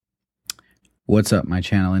What's up, my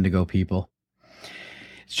channel Indigo people?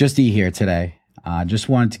 It's just E here today. Just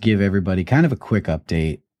wanted to give everybody kind of a quick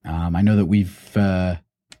update. I know that we've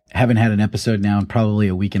haven't had an episode now in probably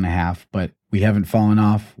a week and a half, but we haven't fallen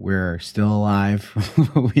off. We're still alive.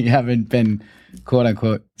 We haven't been quote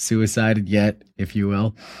unquote suicided yet, if you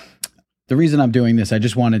will. The reason I'm doing this, I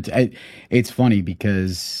just wanted to. It's funny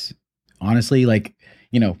because honestly,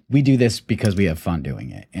 we do this because we have fun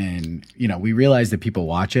doing it. And, we realize that people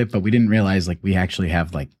watch it, but we didn't realize we actually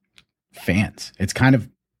have fans. It's kind of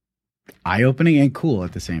eye-opening and cool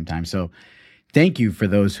at the same time. So thank you for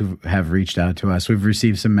those who have reached out to us. We've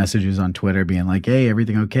received some messages on Twitter being like, hey,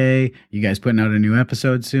 everything okay? You guys putting out a new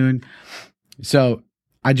episode soon? So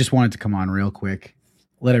I just wanted to come on real quick,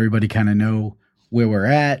 let everybody kind of know where we're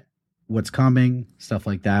at, what's coming, stuff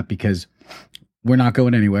like that, because we're not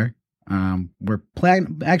going anywhere. We're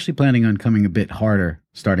actually planning on coming a bit harder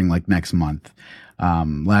starting next month.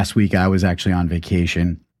 Last week I was actually on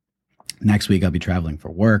vacation. Next week I'll be traveling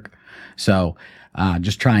for work. So,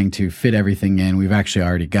 just trying to fit everything in. We've actually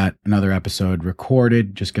already got another episode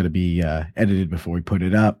recorded, just got to be, edited before we put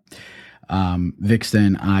it up. Vixta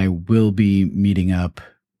and I will be meeting up,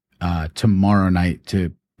 tomorrow night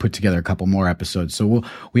to put together a couple more episodes. So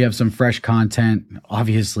we have some fresh content.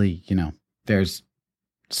 Obviously, there's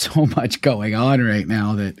so much going on right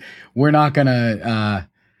now that we're not gonna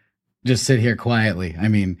just sit here quietly. I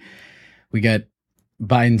mean, we got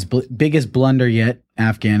Biden's biggest blunder yet,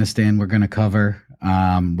 Afghanistan, we're gonna cover,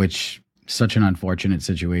 which such an unfortunate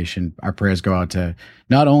situation. Our prayers go out to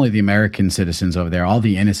not only the American citizens over there, all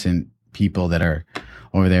the innocent people that are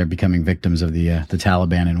over there becoming victims of the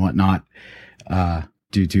Taliban and whatnot,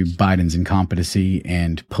 due to Biden's incompetency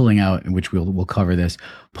and pulling out, in which we'll cover this,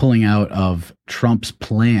 pulling out of Trump's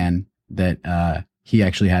plan that he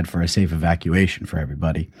actually had for a safe evacuation for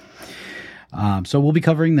everybody. So we'll be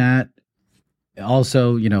covering that.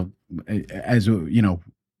 Also, as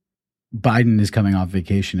Biden is coming off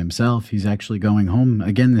vacation himself. He's actually going home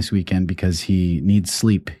again this weekend because he needs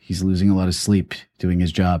sleep. He's losing a lot of sleep doing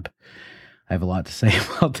his job. I have a lot to say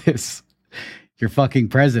about this. You're fucking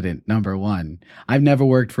president, number one. I've never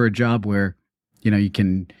worked for a job where, you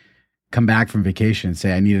can come back from vacation and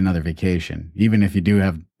say, I need another vacation, even if you do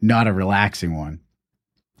have not a relaxing one.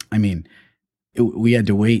 I mean, we had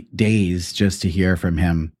to wait days just to hear from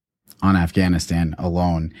him on Afghanistan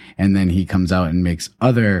alone. And then he comes out and makes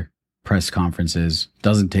other press conferences,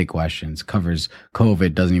 doesn't take questions, covers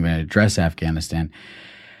COVID, doesn't even address Afghanistan.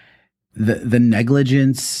 The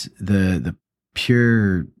negligence, the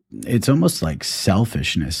pure, it's almost like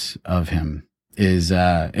selfishness of him is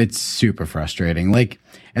it's super frustrating.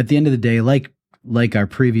 At the end of the day, like our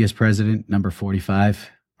previous president, number 45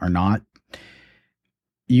 or not,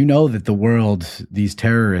 that the world, these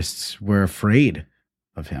terrorists were afraid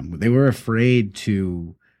of him. They were afraid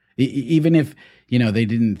to, even if,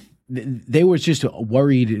 they were just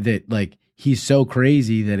worried that he's so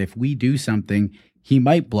crazy that if we do something, he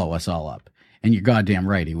might blow us all up. And you're goddamn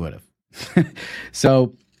right, he would have.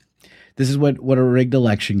 So this is what a rigged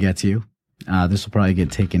election gets you. This will probably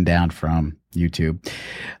get taken down from YouTube.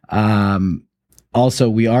 Also,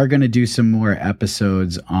 we are going to do some more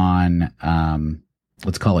episodes on,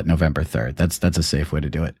 let's call it November 3rd. That's a safe way to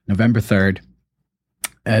do it. November 3rd,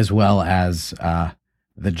 as well as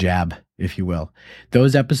the jab, if you will.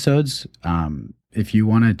 Those episodes, if you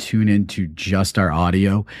want to tune into just our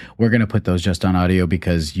audio, we're going to put those just on audio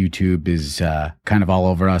because YouTube is kind of all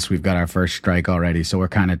over us. We've got our first strike already, so we're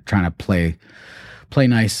kind of trying to play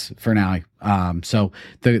nice for now. So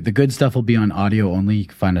the good stuff will be on audio only. You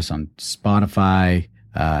can find us on Spotify,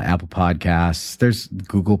 Apple Podcasts. There's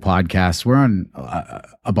Google Podcasts. We're on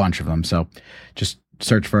a bunch of them, so just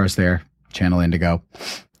search for us there, Channel Indigo.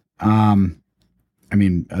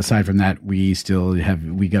 Aside from that, we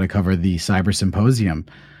got to cover the Cyber Symposium.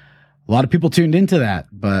 A lot of people tuned into that,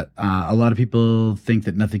 but a lot of people think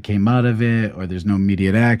that nothing came out of it or there's no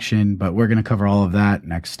immediate action, but we're going to cover all of that,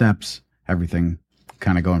 next steps, everything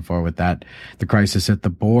kind of going forward with that. The crisis at the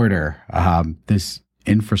border, this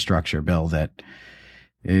infrastructure bill that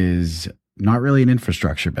is not really an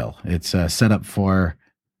infrastructure bill. It's set up for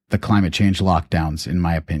the climate change lockdowns, in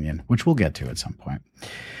my opinion, which we'll get to at some point.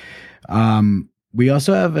 We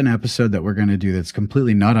also have an episode that we're going to do that's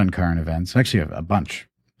completely not on current events. Actually, a bunch.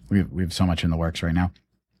 We have so much in the works right now.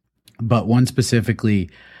 But one specifically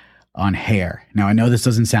on hair. Now, I know this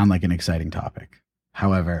doesn't sound like an exciting topic.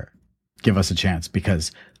 However, give us a chance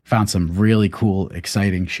because I found some really cool,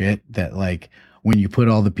 exciting shit that when you put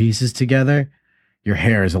all the pieces together, your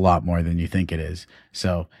hair is a lot more than you think it is.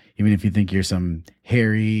 So even if you think you're some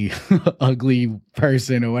hairy, ugly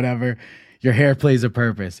person or whatever, Your hair plays a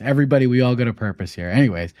purpose. Everybody, we all got a purpose here.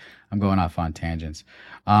 Anyways, I'm going off on tangents.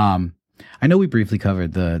 I know we briefly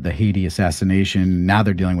covered the Haiti assassination. Now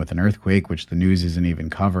they're dealing with an earthquake, which the news isn't even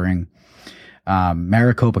covering.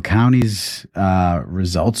 Maricopa County's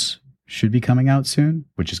results should be coming out soon,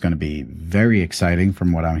 which is going to be very exciting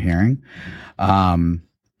from what I'm hearing.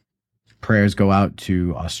 Prayers go out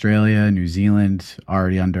to Australia, New Zealand,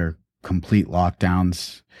 already under complete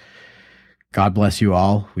lockdowns. God bless you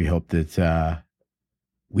all. We hope that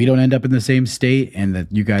we don't end up in the same state and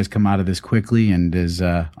that you guys come out of this quickly and as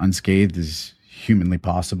unscathed as humanly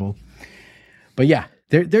possible. But yeah,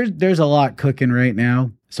 there's a lot cooking right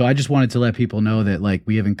now. So I just wanted to let people know that like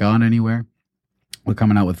we haven't gone anywhere. We're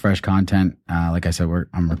coming out with fresh content. Like I said,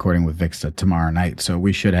 I'm recording with Vixta tomorrow night. So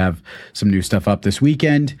we should have some new stuff up this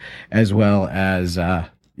weekend, as well as,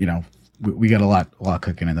 we got a lot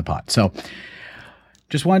cooking in the pot. So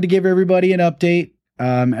just wanted to give everybody an update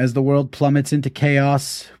as the world plummets into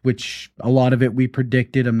chaos, which a lot of it we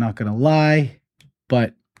predicted. I'm not going to lie,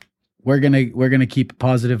 but we're going to keep a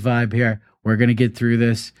positive vibe here. We're going to get through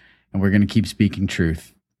this and we're going to keep speaking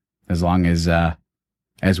truth as long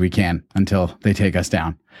as we can until they take us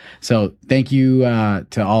down. So thank you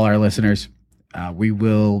to all our listeners. We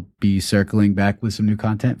will be circling back with some new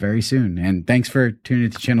content very soon. And thanks for tuning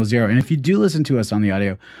into Channel Zero. And if you do listen to us on the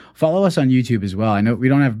audio, follow us on YouTube as well. I know we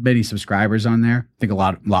don't have many subscribers on there. I think a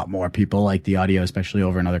lot more people like the audio, especially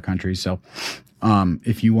over in other countries. So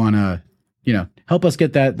if you want to, help us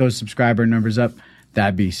get those subscriber numbers up,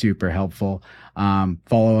 that'd be super helpful.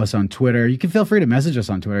 Follow us on Twitter. You can feel free to message us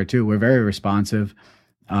on Twitter too. We're very responsive.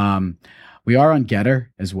 We are on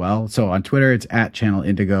Getter as well. So on Twitter, it's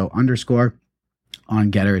 @ChannelIndigo_. On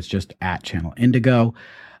Getter, it's just @ChannelIndigo.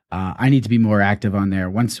 I need to be more active on there.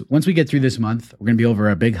 Once we get through this month, we're going to be over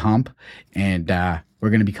a big hump and we're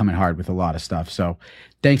going to be coming hard with a lot of stuff. So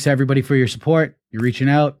thanks everybody for your support. You're reaching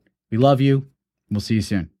out. We love you. We'll see you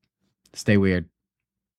soon. Stay weird.